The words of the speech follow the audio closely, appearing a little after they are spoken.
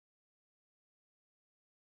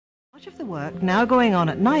Much of the work now going on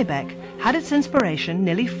at Nybeck had its inspiration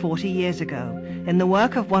nearly 40 years ago in the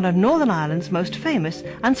work of one of Northern Ireland's most famous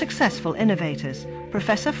and successful innovators,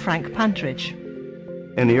 Professor Frank Pantridge.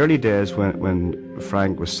 In the early days when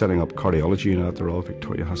Frank was setting up cardiology unit at the Royal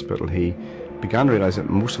Victoria Hospital, he began to realise that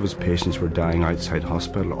most of his patients were dying outside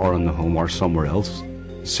hospital or in the home or somewhere else.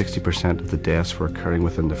 60% of the deaths were occurring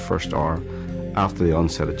within the first hour after the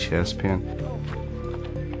onset of chest pain.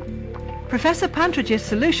 Professor Pantridge's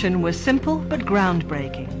solution was simple but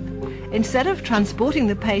groundbreaking. Instead of transporting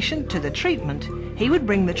the patient to the treatment, he would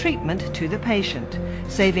bring the treatment to the patient,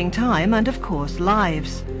 saving time and, of course,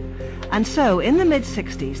 lives. And so, in the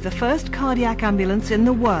mid-60s, the first cardiac ambulance in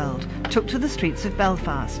the world took to the streets of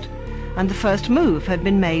Belfast, and the first move had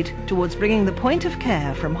been made towards bringing the point of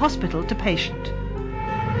care from hospital to patient.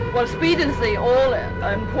 Well, speed is the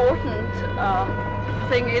all-important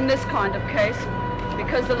thing in this kind of case,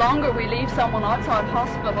 because the longer we leave someone outside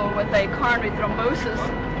hospital with a coronary thrombosis,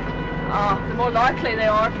 the more likely they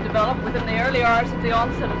are to develop within the early hours of the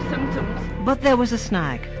onset of symptoms. But there was a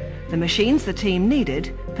snag. The machines the team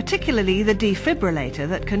needed, particularly the defibrillator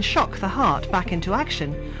that can shock the heart back into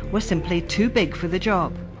action, were simply too big for the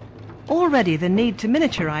job. Already the need to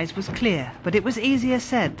miniaturize was clear, but it was easier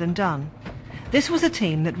said than done. This was a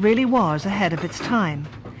team that really was ahead of its time.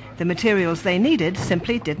 The materials they needed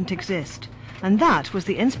simply didn't exist, and that was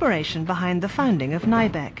the inspiration behind the founding of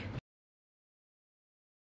Nybeck.